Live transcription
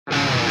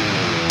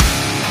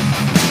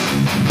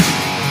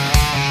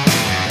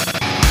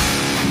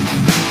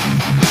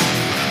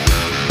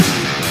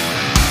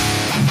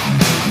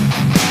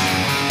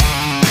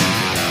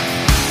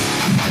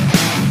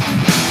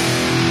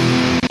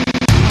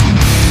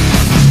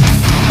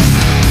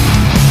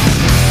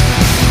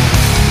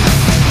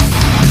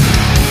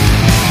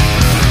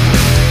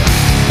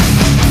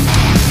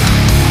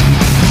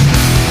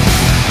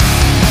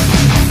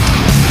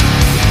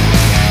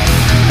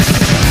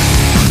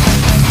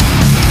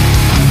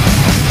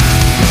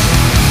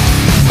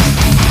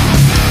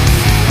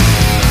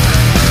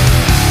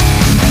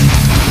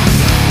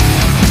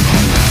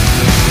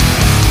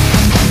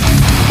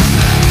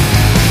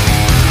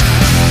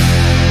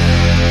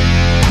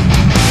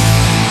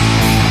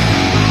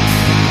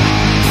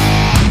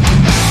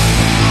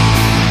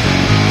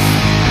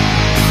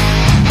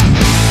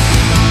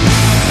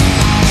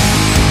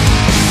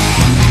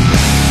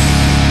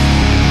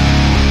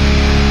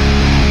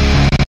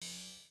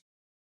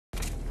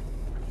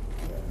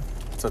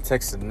So I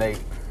texted Nate.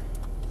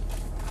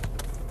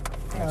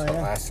 And I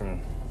asked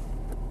him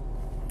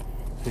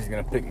if he's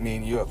going to pick me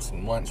and you up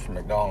some lunch from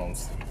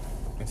McDonald's.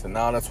 He said,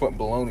 nah, that's what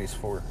bologna's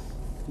for.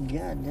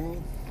 God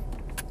dang.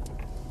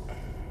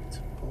 It's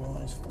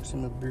bologna's for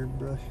some of the beard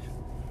brush.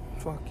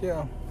 Fuck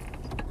yeah.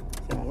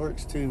 It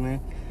works too,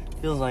 man.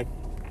 Feels like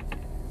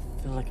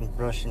I'm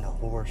brushing a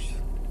horse.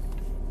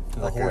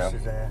 Like a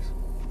horse's ass.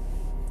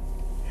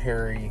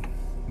 Hairy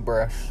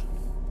brush.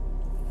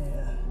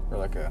 Yeah. Or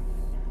like a...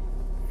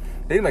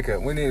 We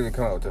need to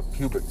come out with a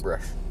pubic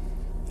brush.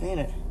 Ain't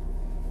it?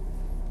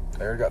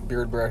 They already got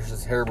beard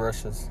brushes, hair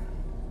brushes.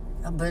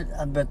 I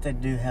bet they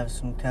do have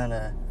some kind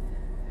of...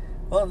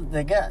 Well,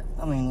 they got...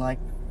 I mean, like...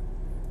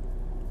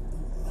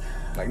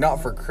 Like,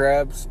 not for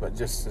crabs, but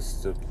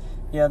just to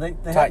Yeah, they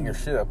tighten your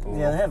shit up a little.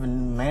 Yeah, they have a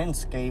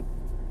Manscaped,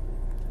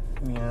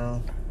 you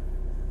know.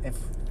 If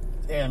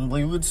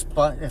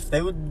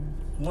they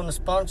would want to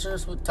sponsor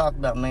us, we'd talk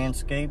about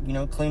Manscaped, you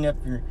know, clean up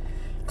your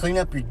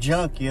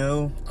junk,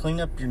 yo. Clean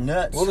up your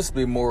nuts. We'll just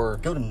be more...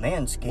 Go to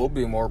Manscaped. We'll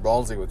be more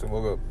ballsy with them.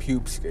 We'll go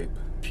Pubescape.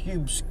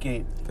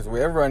 Pubescape. Because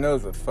everybody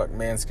knows what the fuck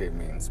Manscaped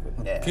means.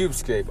 But Yeah.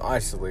 Pubescape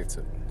isolates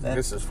it.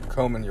 This is for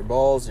combing your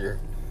balls, your...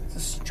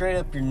 Just straight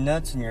up your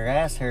nuts and your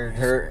ass hair.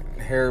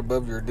 Hair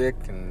above your dick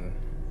and...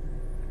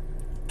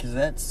 Because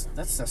that's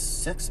the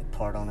sexy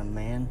part on a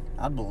man,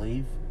 I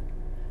believe.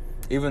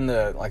 Even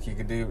like you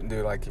could do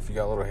like if you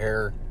got a little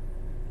hair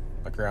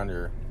like around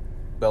your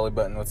belly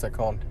button, what's that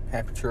called?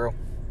 Happy trail?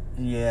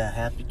 Yeah,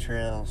 happy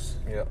trails.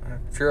 Yeah,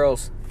 happy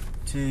trails.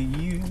 To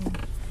you,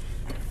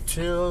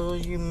 till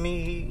you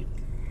meet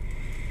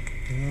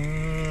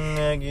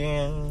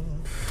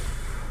again.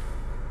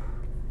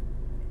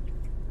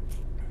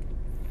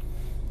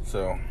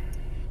 So,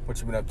 what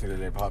you been up to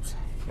today, Pops?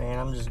 Man,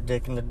 I'm just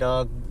dicking the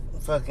dog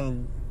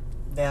fucking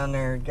down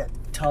there. Got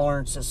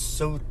tolerances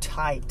so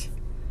tight.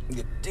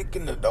 You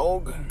dicking the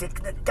dog?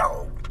 Dicking the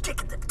dog,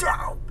 dicking the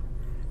dog,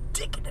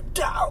 dicking the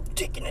dog,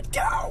 dicking the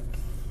dog.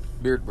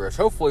 Beard brush.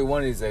 Hopefully one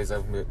of these days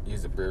I've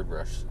used a beard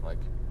brush. Like,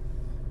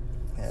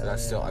 I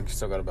still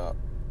got about...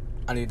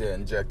 I need to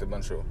inject a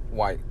bunch of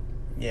white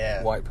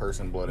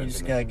person blood into me. You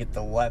just gotta get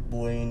the white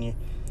boy in you.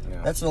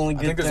 Yeah. That's the only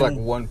good thing. I think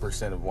there's like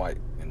 1% of white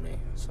in me,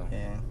 so...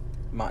 Yeah.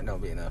 Might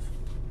not be enough.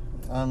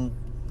 I'm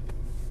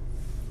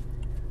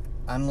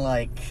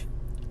like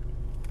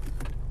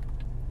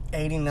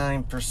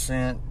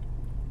 89%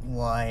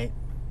 white,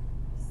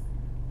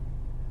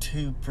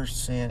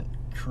 2%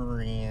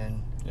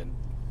 Korean, And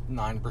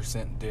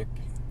 9% dick.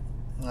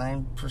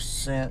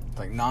 9%.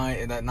 Like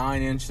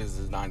 9 inches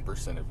is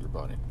 9% of your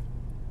body.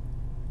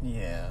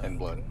 Yeah. And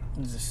blood.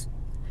 Just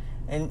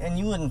and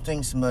you wouldn't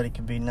think somebody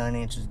could be 9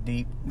 inches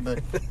deep,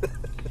 but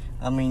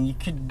I mean you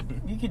could.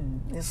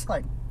 It's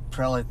like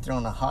probably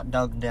throwing a hot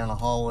dog down a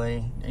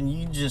hallway, and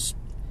you could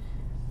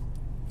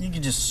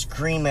just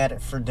scream at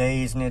it for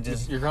days, and it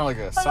just... You're kind of like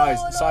a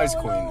size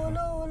queen.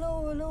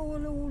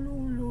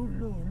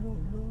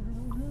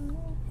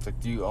 It's like,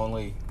 do you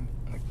only...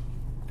 Like,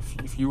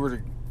 if you were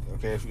to...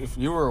 Okay, if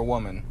you were a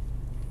woman,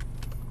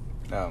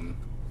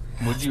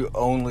 would you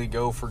only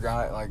go for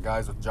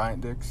guys with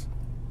giant dicks?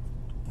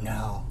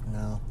 No.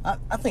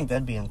 I think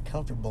that'd be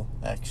uncomfortable,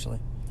 actually.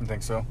 You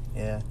think so?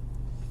 Yeah.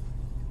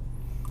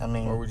 I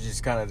mean... Or would you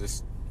just kind of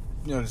just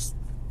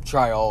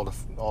try all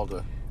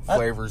the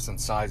flavors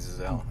and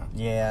sizes out? Huh?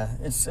 Yeah,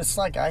 it's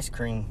like ice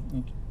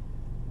cream.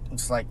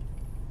 It's like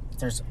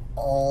there's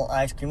all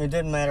ice cream. It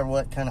doesn't matter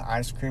what kind of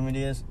ice cream it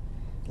is.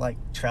 Like,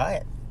 try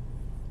it.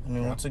 I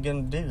mean, what's it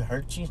gonna do?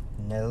 Hurt you?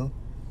 No.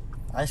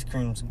 Ice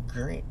cream's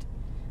great.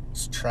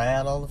 Just try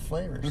out all the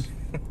flavors.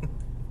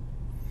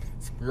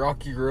 Some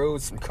Rocky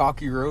Road, some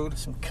Cocky Road.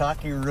 Some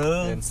Cocky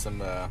Road. And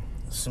some...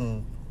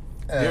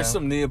 There's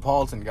some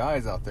Neapolitan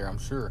guys out there, I'm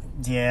sure.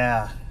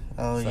 Yeah.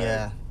 Oh,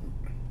 yeah.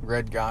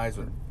 Red guys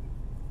with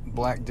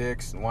black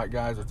dicks and white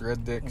guys with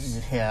red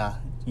dicks. Yeah.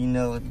 You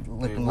know,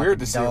 looking like weird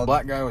to see a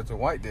black guy with a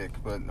white dick,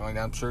 but I mean,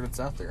 I'm sure it's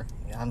out there.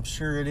 I'm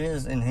sure it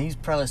is, and he's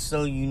probably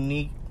so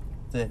unique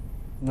that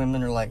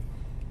women are like,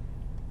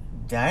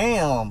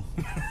 damn.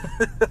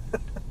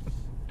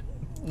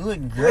 You look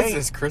great. What is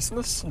this,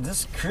 Christmas?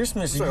 This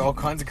Christmas. There's like all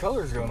kinds of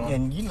colors going on.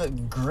 And you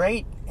look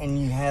great, and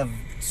you have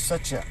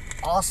such an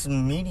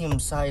awesome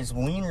medium-sized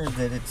wiener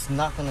that it's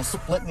not going to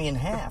split me in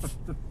half.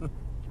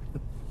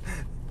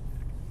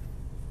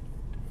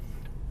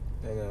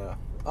 And,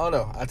 oh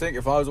no, I think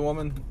if I was a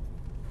woman,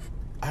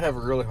 I'd have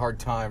a really hard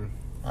time.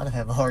 I'd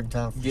have a hard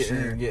time for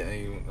sure.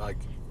 Getting like,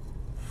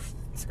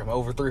 it's like I'm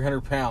over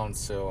 300 pounds,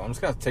 so I'm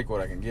just gonna have to take what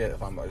I can get.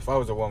 If I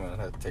was a woman, I'd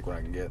have to take what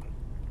I can get.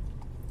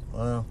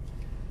 Well,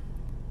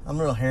 I'm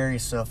real hairy,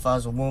 so if I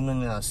was a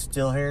woman and I was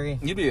still hairy,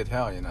 you'd be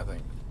Italian, I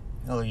think.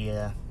 Oh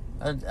yeah,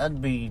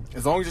 I'd be.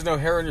 As long as there's no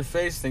hair on your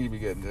face, I think you'd be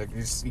good. Like,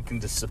 you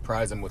can just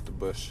surprise them with the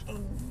bush.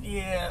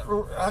 Yeah,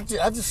 I'd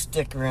just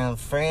stick around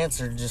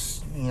France or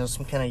just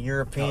some kind of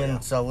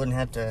European, so I wouldn't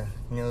have to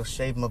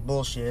shave my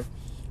bullshit.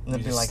 And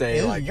they'd be like,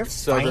 stay like you're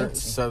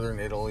southern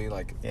Italy,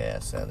 like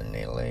southern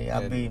Italy.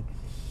 I'd be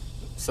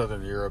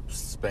Southern Europe,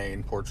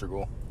 Spain,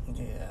 Portugal.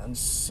 Yeah, and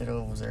sit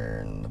over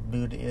there in the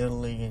boot of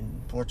Italy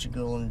and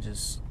Portugal and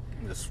just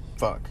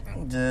fuck.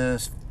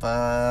 Just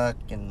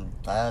fucking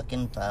fuck.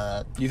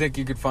 You think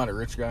you could find a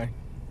rich guy?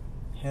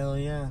 Hell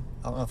yeah.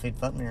 I don't know if he'd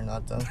fuck me or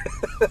not, though.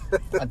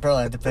 I'd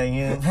probably have to pay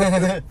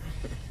him.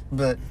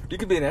 But you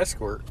could be an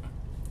escort.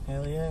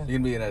 Hell yeah. You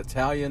can be an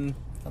Italian.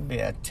 I'd be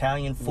an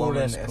Italian Ford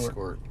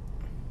escort.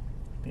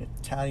 Be an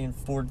Italian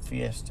Ford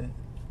Fiesta.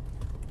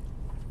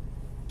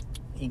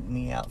 Eat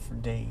me out for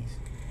days.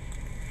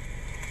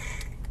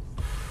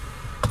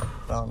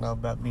 I don't know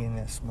about being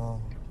that small.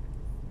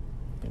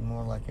 Be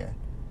more like a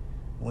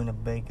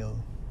Winnebago.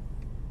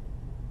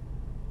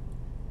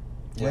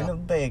 Yeah.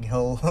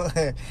 Winnebago.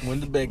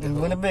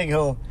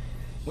 Winnebago.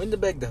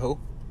 Winnebago.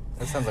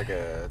 That sounds like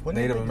a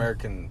Native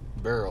American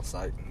burial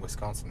site in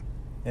Wisconsin.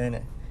 Isn't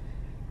it?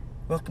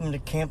 Welcome to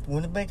Camp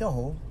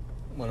Winnebago.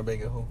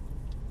 Winnebago.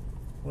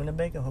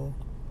 Winnebago.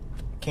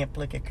 Camp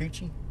Lick a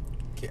Coochie.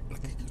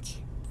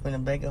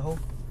 Winnebago.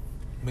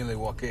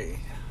 Milwaukee.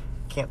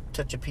 Camp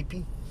Touch a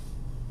Pee-Pee.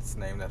 It's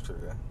named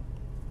after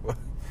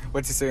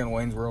what's he say in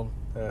Wayne's World?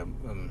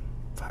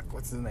 Fuck,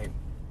 what's his name?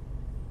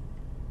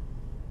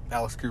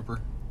 Alice Cooper.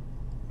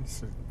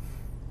 It's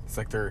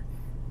like they're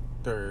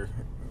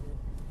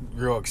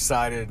real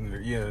excited and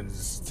they're,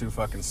 just two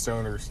fucking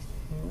stoners.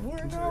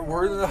 We're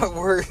not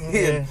working.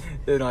 Yeah.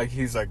 And like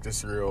he's like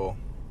this real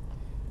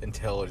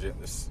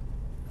intelligent, this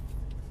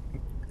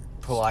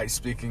polite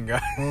speaking guy.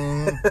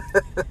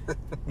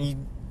 You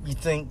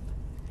think,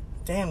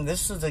 damn,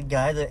 this is the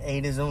guy that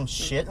ate his own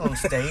shit on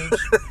stage.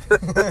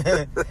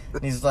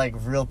 He's like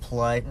real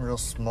polite and real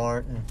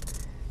smart and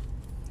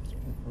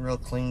real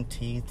clean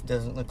teeth.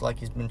 Doesn't look like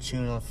he's been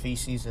chewing on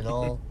feces at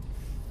all.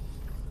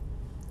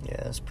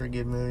 Yeah, it's a pretty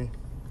good movie.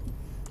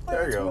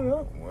 There you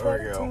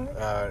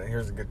go.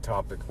 Here's a good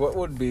topic. What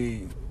would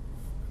be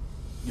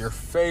your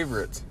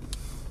favorite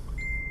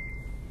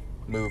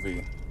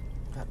movie?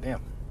 God damn.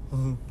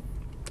 Mm-hmm.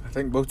 I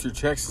think both your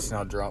checks is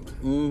now dropped.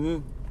 Mm-hmm.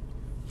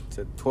 It's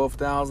at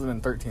 12,000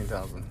 and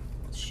 13,000.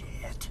 Shit.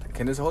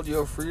 Can this hold you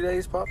over 3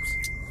 days, Pops?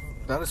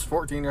 That is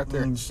 14 right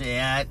there.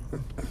 Shit.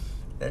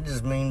 That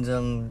just means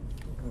I'm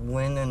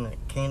winning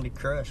at Candy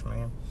Crush,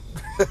 man.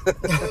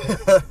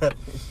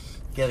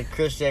 Gotta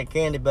crush that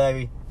candy,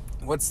 baby.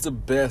 What's the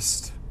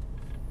best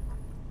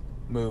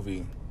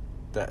movie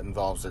that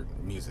involves their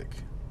music?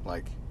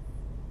 Like,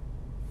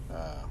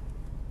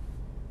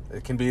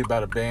 it can be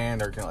about a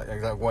band, or it can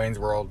like Wayne's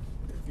World.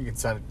 You can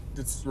sound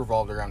it's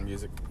revolved around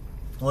music.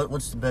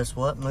 What's the best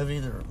movie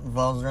that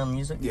revolves around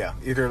music? Yeah,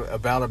 either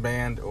about a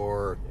band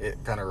or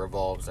it kind of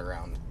revolves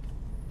around.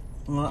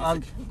 Well,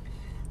 music.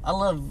 I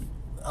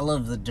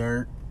love The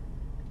Dirt.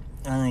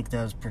 I think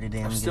that was pretty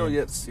damn good. I've still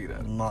yet to see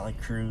that. Motley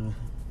Crue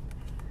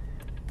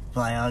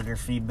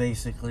biography,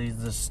 basically,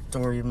 the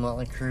story of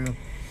Motley Crue.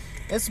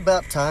 It's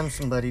about time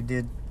somebody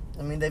did.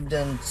 I mean, they've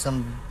done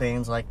some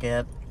bands like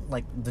that,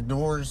 like The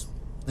Doors.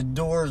 The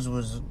Doors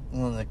was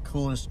one of the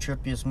coolest,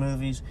 trippiest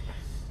movies.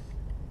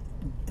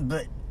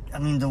 But I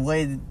mean, the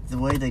way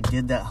they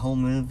did that whole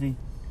movie,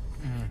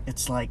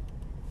 it's like,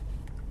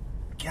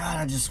 God,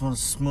 I just want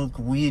to smoke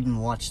weed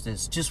and watch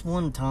this just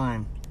one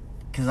time,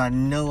 because I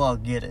know I'll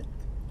get it.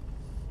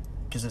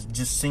 Because it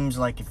just seems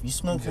like if you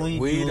smoke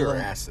weed or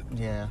acid,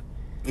 yeah,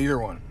 either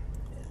one.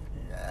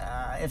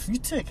 If you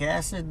took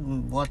acid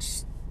and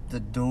watched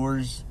The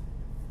Doors,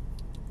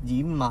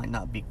 you might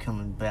not be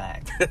coming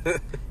back.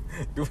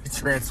 You'll be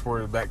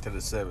transported back to the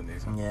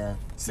 70s. Yeah.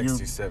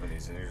 60s,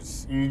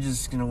 70s. And you're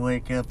just going to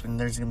wake up and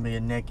there's going to be a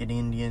naked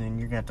Indian and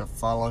you're going to have to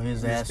follow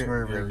his ass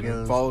wherever he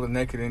goes. Follow the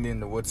naked Indian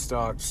to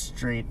Woodstock.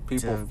 Straight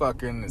people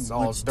fucking, it's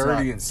all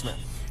dirty and smell.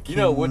 You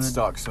know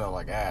Woodstock smell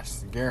like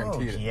ass.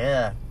 Guaranteed it.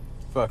 Yeah.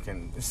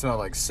 Fucking, it smell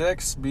like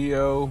sex,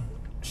 B.O.,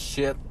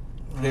 shit,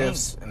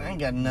 piss, and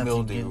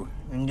mildew.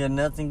 I ain't got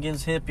nothing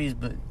against hippies,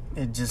 but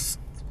it just,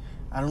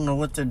 I don't know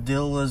what their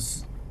deal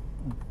was,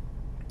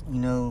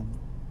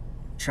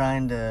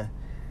 trying to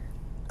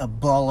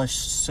abolish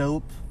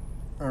soap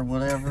or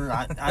whatever.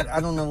 I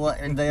don't know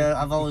what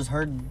I've always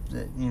heard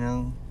that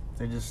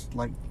they just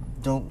like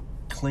don't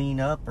clean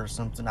up or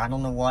something. I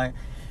don't know why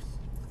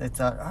they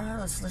thought,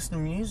 let's listen to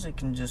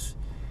music and just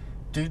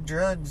do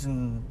drugs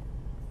and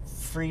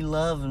free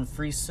love and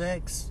free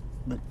sex.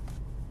 But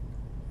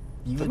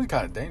it would be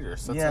kind of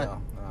dangerous. That's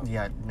no.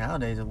 Yeah,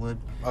 nowadays it would.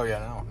 Oh yeah,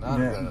 no,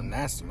 not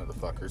nasty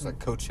motherfuckers like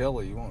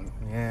Coachella. You won't.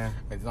 Yeah,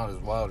 it's not as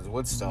wild as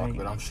Woodstock,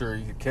 but I'm sure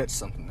you could catch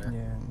something there.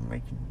 Yeah,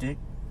 make your dick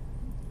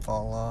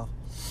fall off.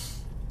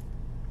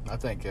 I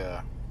think.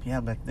 Yeah,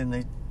 back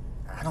then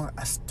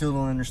I still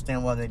don't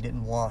understand why they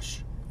didn't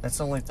wash. That's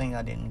the only thing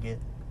I didn't get.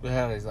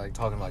 Yeah, he's like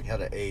talking like how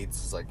the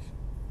AIDS is like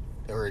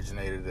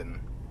originated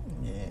in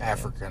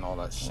Africa and all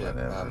that shit.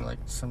 Whatever, like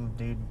some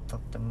dude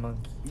fucked a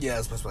monkey. Yeah,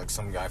 it's supposed to be like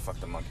some guy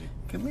fucked a monkey.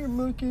 Come here,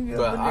 monkey.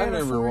 But I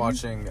remember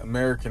watching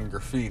American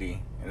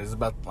Graffiti, and it's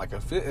about like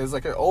it's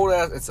an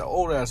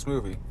old ass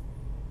movie,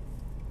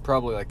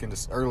 probably like in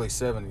the early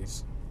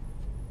 70s,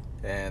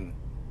 and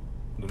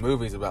the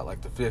movie's about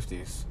like the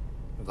 50s.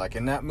 Like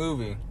in that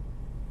movie,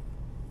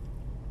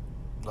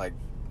 like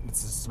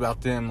it's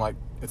about them like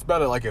it's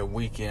about like a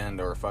weekend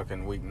or a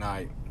fucking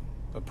weeknight,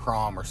 a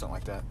prom or something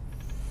like that.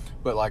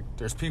 But like,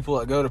 there's people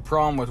that go to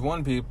prom with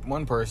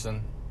one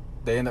person,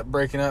 they end up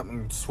breaking up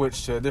and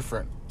switch to a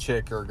different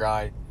chick or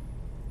guy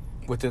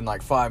within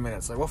like 5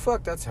 minutes. Like, well,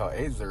 fuck, that's how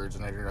AIDS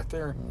originated right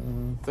there.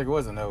 Mm-hmm. It's like, it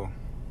wasn't no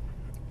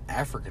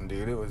African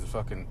dude. It was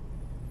fucking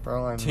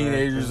Probably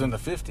teenagers American. in the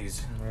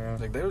 50s. Yeah.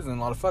 Like, there was a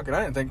lot of fucking.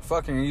 I didn't think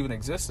fucking even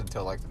existed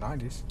until like the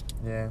 90s.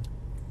 Yeah.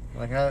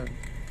 Like, I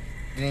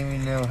didn't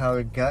even know how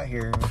it got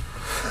here.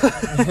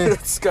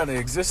 It's kind of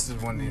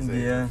existed when these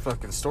Yeah.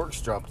 fucking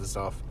storks dropped us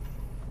off.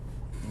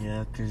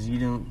 Yeah, because you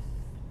don't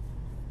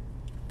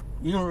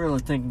really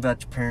think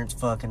about your parents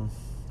fucking.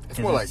 It's 'Cause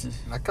more like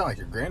just- kind of like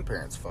your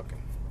grandparents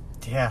fucking,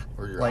 Yeah.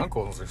 or your like,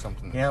 uncles or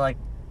something. Yeah, like,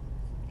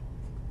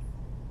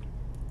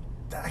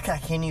 I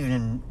can't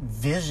even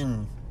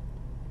envision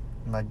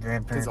my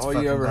grandparents. Because all you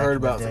fucking ever back heard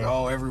in the about is like, day.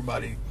 oh,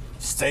 everybody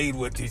stayed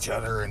with each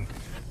other and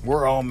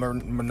we're all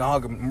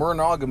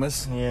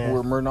monogamous. Yeah.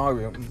 We're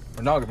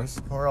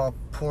monogamous. We're all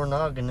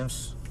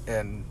pornogamous.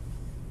 And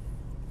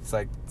it's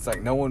like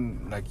no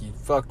one, like, you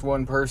fucked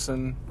one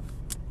person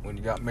when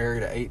you got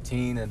married at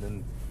 18 and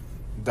then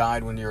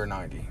died when you were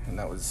 90, and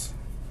that was,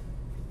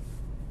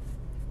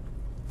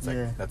 it's like,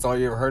 Yeah. that's all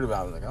you ever heard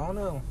about. It was like, oh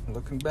no,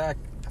 looking back,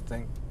 I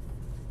think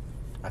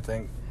I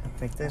think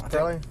that's I think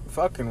probably.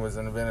 fucking was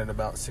invented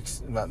about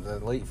the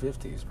late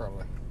 50s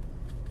probably.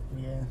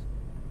 Yeah.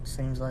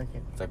 Seems like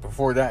it. It's like,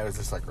 before that it was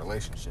just like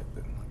relationship,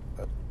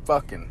 but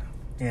fucking,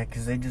 Yeah,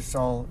 because it just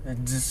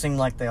seemed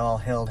like they all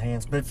held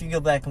hands. But if you go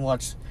back and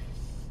watch,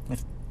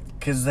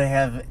 because they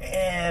have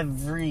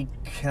every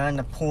kind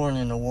of porn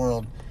in the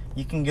world,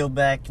 you can go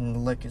back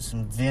and look at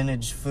some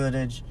vintage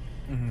footage.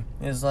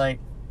 It's like,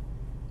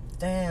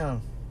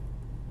 damn,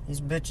 these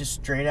bitches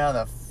straight out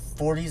of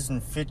the 40s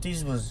and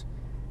 50s was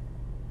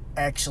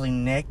actually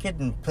naked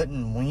and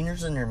putting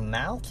wieners in their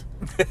mouth.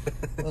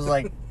 It was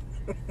like,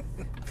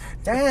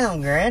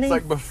 damn, Granny. it's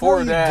like before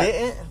No, you that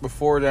didn't.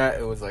 before that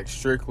it was like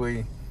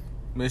strictly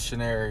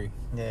missionary.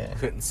 Yeah,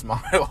 Couldn't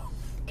smile.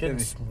 couldn't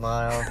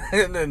smile.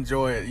 Didn't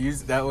enjoy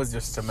it. That was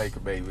just to make a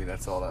baby.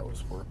 That's all that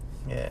was for.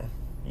 Yeah,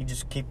 you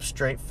just keep a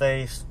straight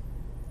face.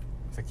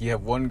 It's like, you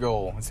have one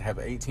goal. It's to have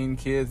 18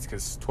 kids,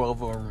 because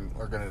 12 of them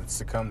are going to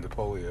succumb to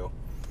polio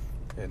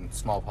and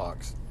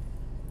smallpox.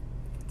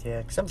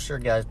 Yeah, because I'm sure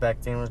guys back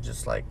then was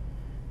just like,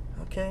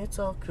 okay, it's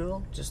all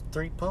cool. Just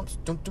 3 pumps.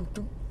 Dum, dum,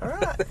 dum. All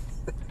right.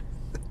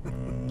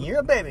 You're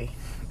a baby.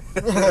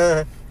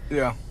 It's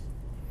Yeah.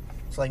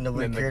 like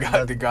nobody And cared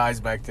about the guys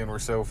back then were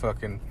so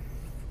fucking,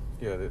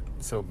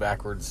 so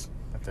backwards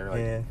that they're like,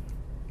 Yeah.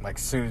 like,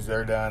 as soon as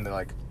they're done, they're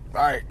like,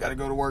 all right, got to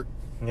go to work.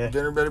 Yeah.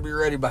 Dinner better be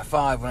ready by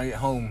 5 when I get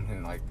home.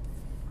 And like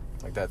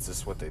that's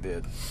just what they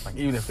did. Like,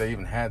 even if they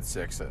even had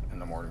sex in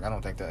the morning, I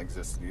don't think that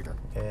existed either.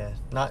 Yeah.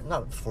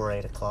 Not before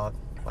 8 o'clock.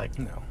 Like,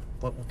 No.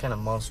 what kind of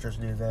monsters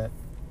do that?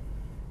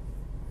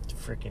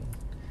 Freaking.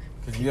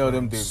 Because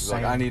them dudes,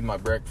 like, insane. I need my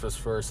breakfast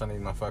first. I need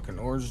my fucking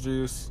orange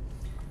juice.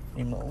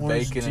 You know,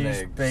 orange Bacon and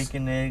juice, eggs.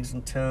 bacon, eggs,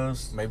 and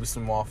toast. Maybe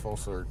some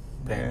waffles or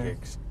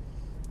pancakes.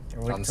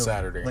 Wait on till-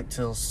 Saturday. Wait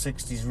till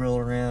 60s roll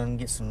around and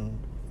get some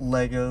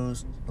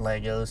Legos.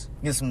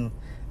 Get some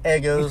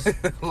Eggos.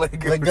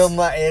 Legos. Let go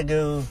my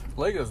Eggo.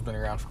 Lego's been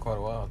around for quite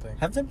a while, I think.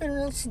 Have they been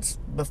around since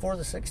before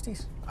the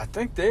 60s? I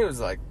think they was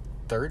like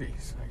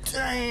 30s.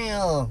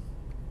 Damn.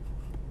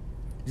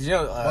 You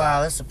know,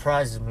 Wow, that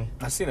surprises me.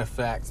 I seen a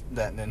fact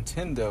that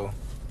Nintendo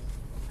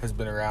has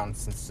been around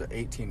since the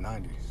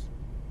 1890s.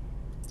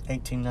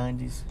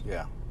 1890s.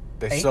 Yeah.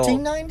 They sold.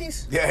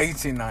 1890s? Yeah,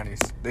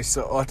 1890s. They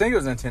sold. Oh, I think it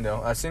was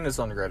Nintendo. I seen this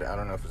on Reddit. I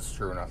don't know if it's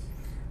true or not,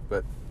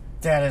 but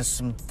That is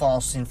some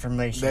false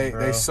information, bro.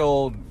 they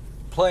sold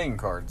playing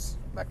cards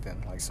back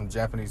then, like some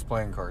Japanese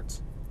playing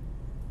cards.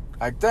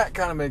 Like, that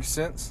kind of makes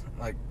sense.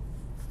 Like,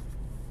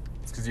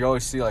 it's because you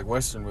always see, like,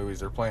 Western movies,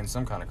 they're playing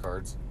some kind of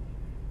cards.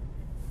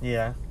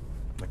 Yeah.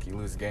 Like, you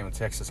lose a game of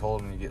Texas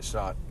Hold'em and you get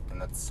shot,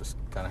 and that's just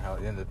kind of how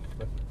it ended.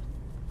 But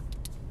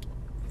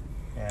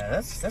Yeah,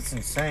 that's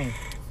insane.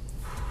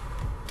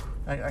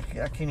 I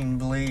can't even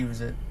believe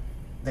that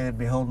they would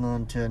be holding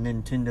on to a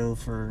Nintendo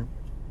for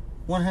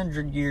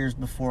 100 years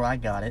before I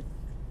got it.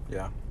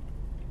 yeah,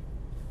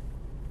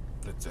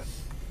 that's it.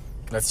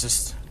 That's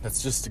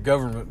just the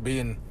government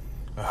being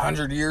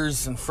 100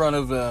 years in front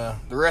of the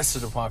rest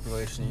of the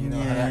population. You know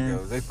how that Yeah.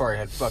 goes. They probably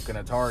had fucking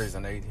Ataris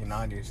in the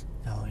 1890s.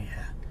 Oh,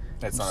 yeah.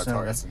 That's not So-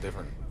 Atari. That's a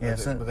different. Yeah,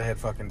 but they had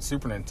fucking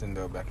Super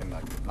Nintendo back in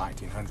like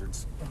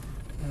 1900s.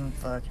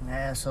 Fucking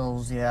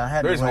assholes. Yeah, I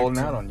had They're to just wait holding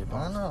till, out on you, I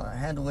Bob. know. I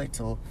had to wait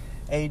till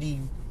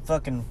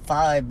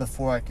 85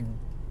 before I could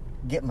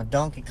get my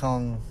Donkey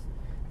Kong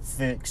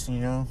fix, you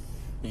know?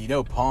 You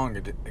know, Pong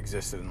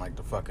existed in like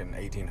the fucking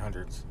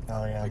 1800s,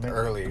 Oh, yeah. like the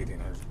early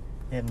 1800s.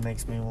 It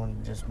makes me want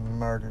to just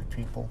murder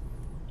people.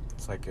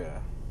 It's like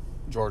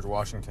George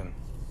Washington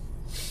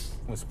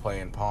was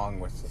playing Pong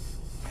with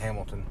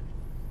Hamilton,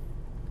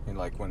 and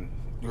like when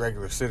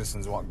regular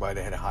citizens walked by,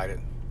 they had to hide it.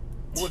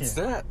 What's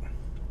that?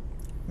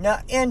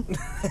 Not in.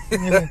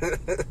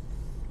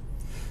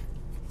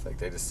 It's like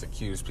they just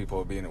accused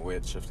people of being a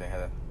witch if they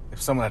had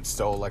if someone had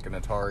stole like an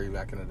Atari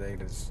back in the day,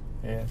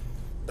 Yeah.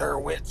 they're a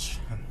witch.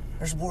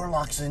 There's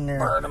warlocks in there.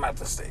 Burn them at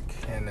the stake.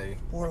 And they...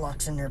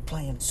 Warlocks in there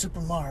playing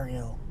Super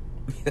Mario.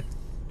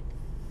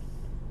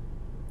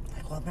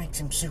 Like, what makes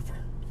him super?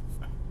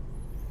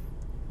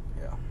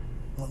 Yeah.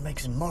 What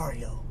makes him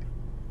Mario?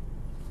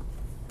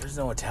 There's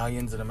no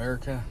Italians in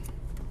America.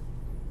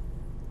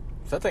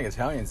 So I think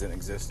Italians didn't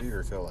exist either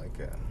until like...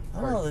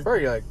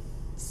 probably like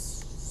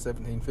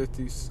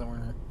 1750s, somewhere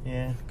in there.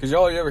 Yeah. Because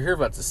all you ever hear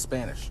about is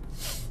Spanish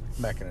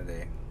back in the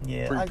day.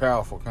 Yeah. Pretty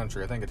powerful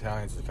country. I think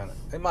Italians are kind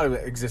of... They might have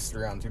existed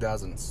around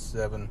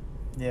 2007.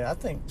 Yeah, I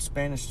think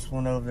Spanish just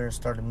went over there and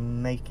started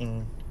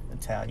making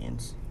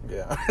Italians.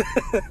 Yeah. I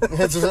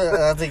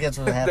think that's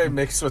what happened. They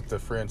mixed with the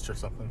French or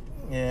something.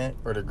 Yeah.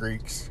 Or the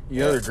Greeks.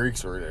 You know the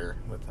Greeks were there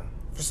with them.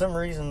 For some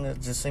reason,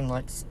 it just seemed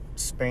like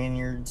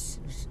Spaniards,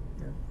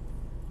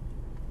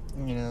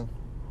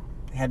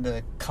 had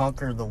to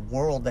conquer the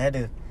world. They had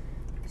to...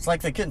 It's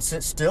like they couldn't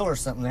sit still or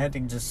something. They had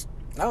to just...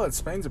 Oh,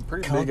 Spain's a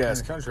pretty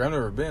big-ass country. I've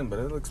never been, but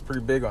it looks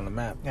pretty big on the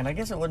map. And I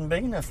guess it wasn't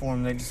big enough for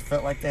them. They just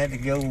felt like they had to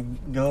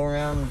go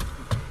around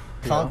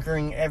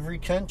conquering every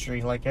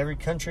country. Like, every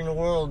country in the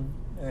world,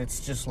 it's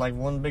just like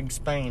one big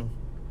Spain.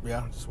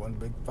 Yeah, just one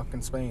big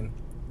fucking Spain.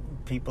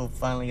 People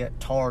finally got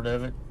tired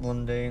of it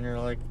one day, and they're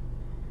like,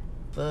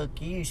 fuck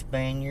you,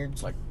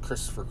 Spaniards. Like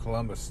Christopher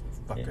Columbus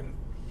fucking...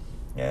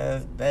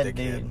 Yeah, that dickhead.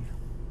 dude.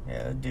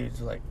 Yeah, that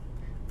dude's like,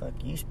 fuck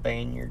you,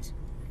 Spaniards.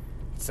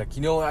 It's like,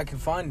 I can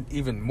find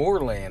even more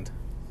land.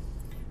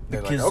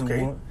 They're like,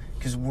 okay.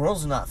 Because the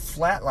world's not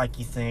flat like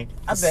you think.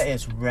 I bet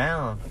it's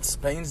round.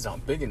 Spain's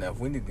not big enough.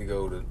 We need to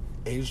go to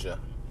Asia.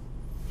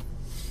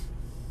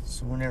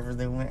 So whenever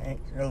they went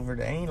over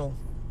to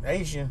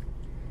Asia,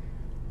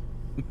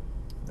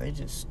 they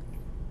just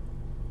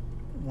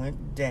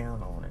went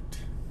down on it.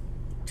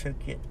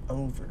 Took it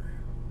over.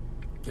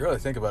 You really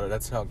think about it,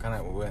 that's how kind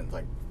of went,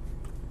 like,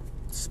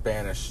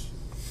 Spanish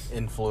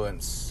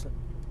influence,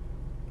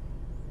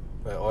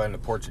 and the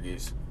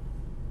Portuguese,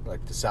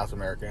 like to South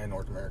America and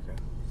North America.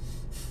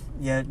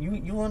 Yeah,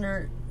 you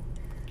wonder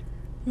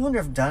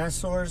if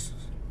dinosaurs,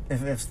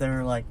 if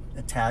they're like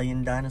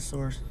Italian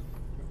dinosaurs.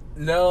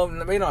 No,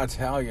 maybe not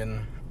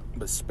Italian,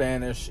 but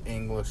Spanish,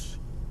 English,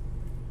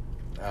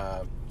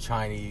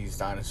 Chinese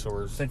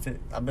dinosaurs.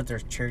 I bet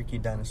there's Cherokee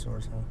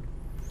dinosaurs, huh?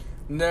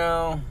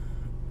 No.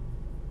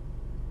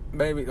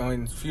 Maybe,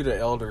 a few of the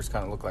elders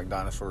kind of look like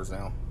dinosaurs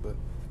now, but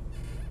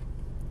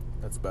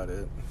that's about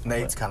it.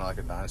 Nate's kind of like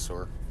a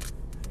dinosaur.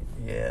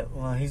 Yeah,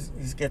 well, he's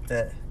got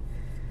that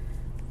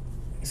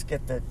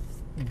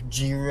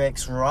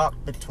G-Rex rock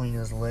between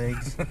his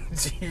legs.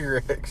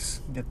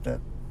 T-Rex. Get that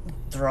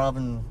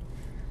Throbosaurus.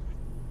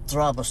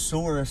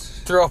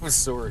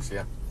 Throbosaurus,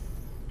 yeah.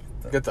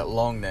 Got that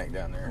long neck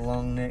down there.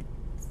 Long neck.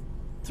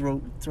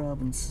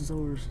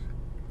 Throbosaurus.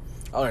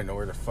 I don't even know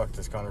where the fuck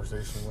this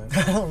conversation went.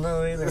 I don't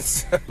know either.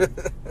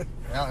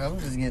 I'm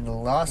just getting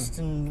lost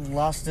in this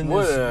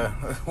world.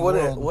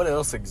 What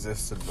else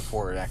existed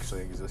before it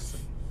actually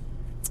existed?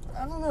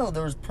 I don't know.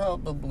 There was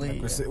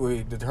probably...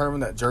 We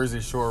determined that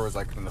Jersey Shore was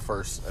like when the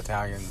first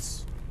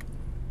Italians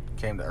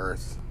came to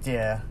Earth.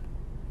 Yeah.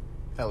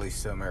 At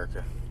least to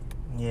America.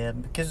 Yeah,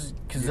 because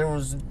there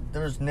was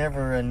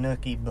never a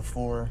Nookie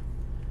before.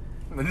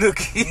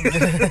 Nookie.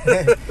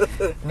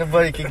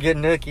 Nobody could get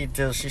Nookie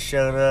till she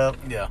showed up.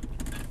 Yeah.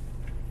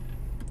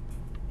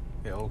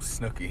 Yeah, old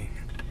Snooki.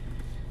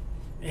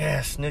 Yeah,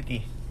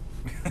 Snooki.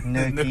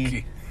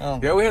 Nookie. Oh,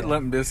 yeah, we had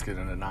Limp Bizkit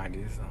in the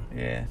 90s. So.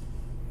 Yeah.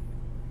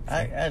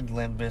 I had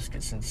Limp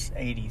Bizkit since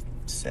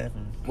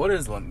 87. What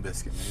is Limp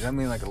Bizkit? Does that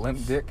mean like a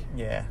limp dick?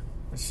 Yeah.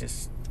 It's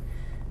just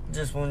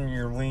when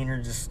your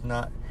wiener just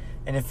not...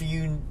 And if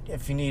you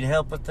need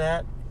help with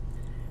that,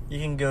 you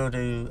can go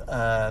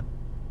to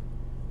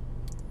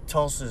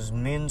Tulsa's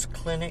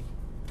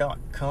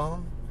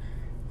mensclinic.com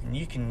and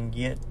you can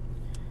get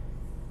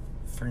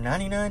for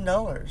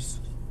 $99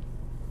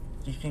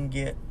 you can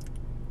get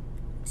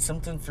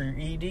something for your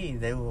ED.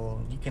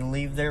 You can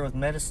leave there with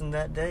medicine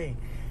that day,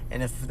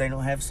 and if they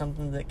don't have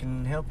something that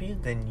can help you,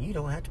 then you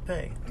don't have to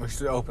pay. We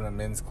should open a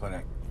men's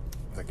clinic.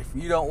 Like, if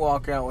you don't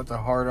walk out with a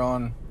heart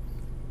on,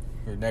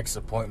 your next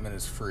appointment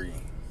is free.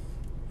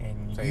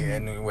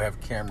 And we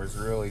have cameras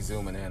really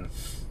zooming in.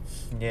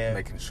 Yeah.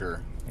 Making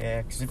sure.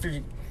 Yeah, because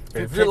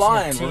if you're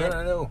lying, we're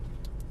gonna know.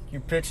 You're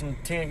pitching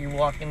a tent, you're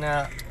walking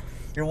out,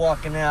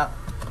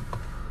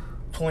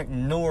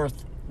 pointing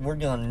north, we're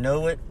gonna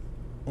know it.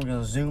 We're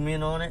gonna zoom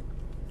in on it.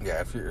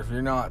 Yeah, if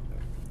you're not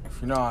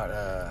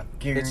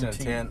pitching a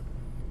tent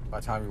by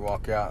the time you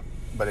walk out,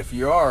 but if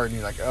you are and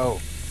you're like,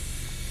 oh,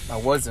 I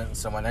wasn't,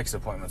 so my next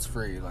appointment's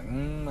free. You're like,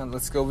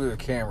 let's go with the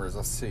cameras.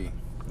 Let's see.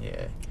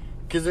 Yeah,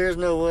 because there's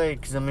no way.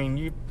 Because I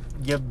mean,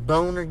 your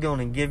boner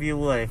gonna give you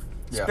away.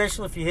 Yeah.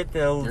 Especially if you hit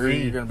the OV.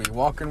 You're going to be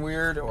walking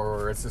weird,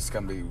 or it's just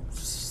going to be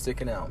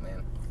sticking out,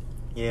 man.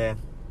 Yeah.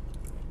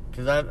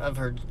 Because I've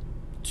heard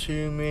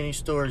too many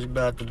stories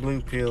about the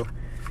blue pill.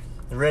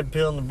 The red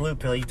pill and the blue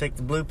pill. You take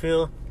the blue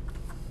pill,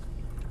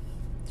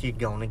 you're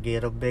going to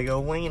get a big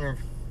old wiener.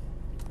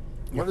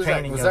 What is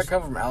that? Was that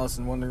come from Alice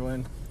in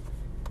Wonderland?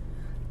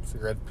 The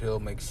red pill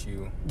makes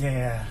you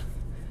Yeah.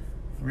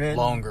 Red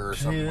longer or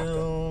something like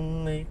pill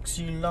makes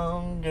you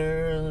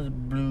longer. The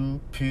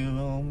blue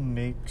pill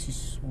makes you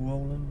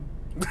swollen.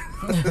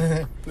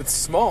 It's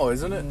small,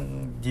 isn't it?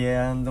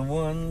 Yeah, and the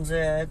ones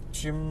that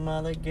your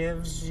mother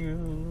gives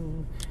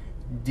you,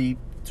 deep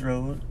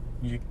throat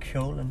your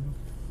colon.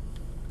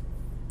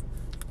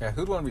 Yeah,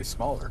 who'd want to be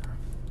smaller?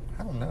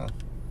 I don't know.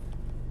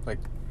 Like,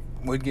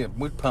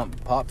 we'd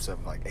pump pops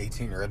up like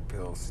 18 red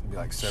pills. It'd be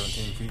like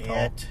 17 feet tall.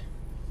 Shit.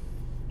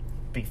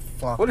 Be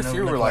flopping What if over,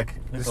 you were look like,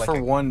 look just like for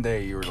a one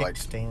day, you were like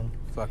kickstand.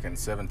 fucking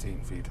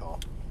 17 feet tall?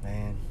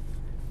 Man,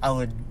 I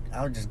would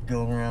just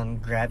go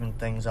around grabbing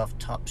things off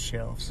top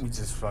shelves. We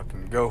just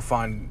fucking go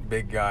find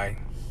big guy.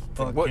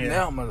 Fuck What yeah.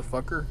 now,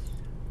 motherfucker?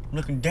 I'm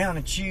looking down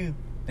at you.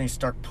 Then you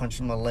start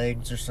punching my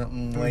legs or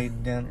something way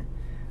down there.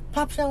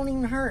 Pops, I don't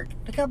even hurt.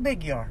 Look how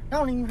big you are. I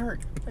don't even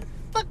hurt. Like,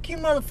 fuck you,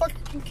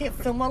 motherfucker. You can't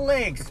feel my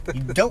legs.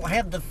 You don't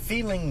have the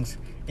feelings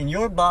in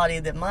your body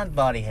that my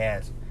body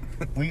has.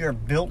 We are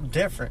built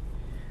different.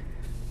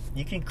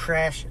 You can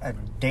crash a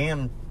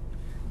damn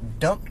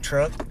dump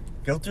truck,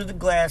 go through the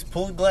glass,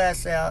 pull the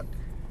glass out,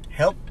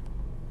 help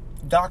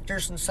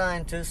doctors and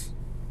scientists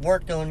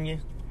work on you,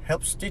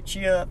 help stitch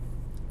you up,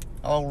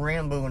 all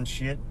Rambo and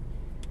shit.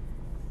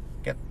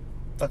 Got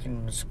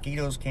fucking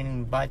mosquitoes, can't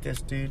even bite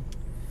this dude.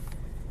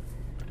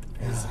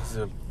 He's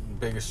the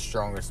biggest,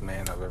 strongest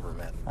man I've ever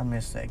met. I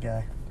miss that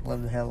guy.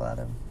 Love the hell out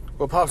of him.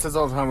 Well, Pops, that's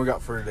all the time we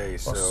got for today.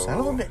 So Well, son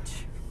of a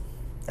bitch.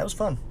 That was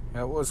fun.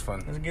 Yeah, it was fun.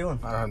 That was a good one.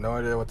 I have no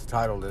idea what the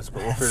title is,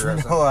 but I we'll figure it out.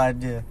 have no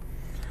idea.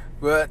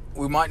 But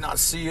we might not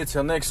see you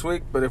till next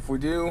week. But if we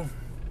do,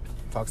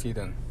 talk to you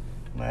then.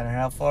 No matter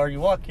how far you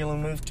walk, you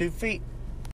only move 2 feet.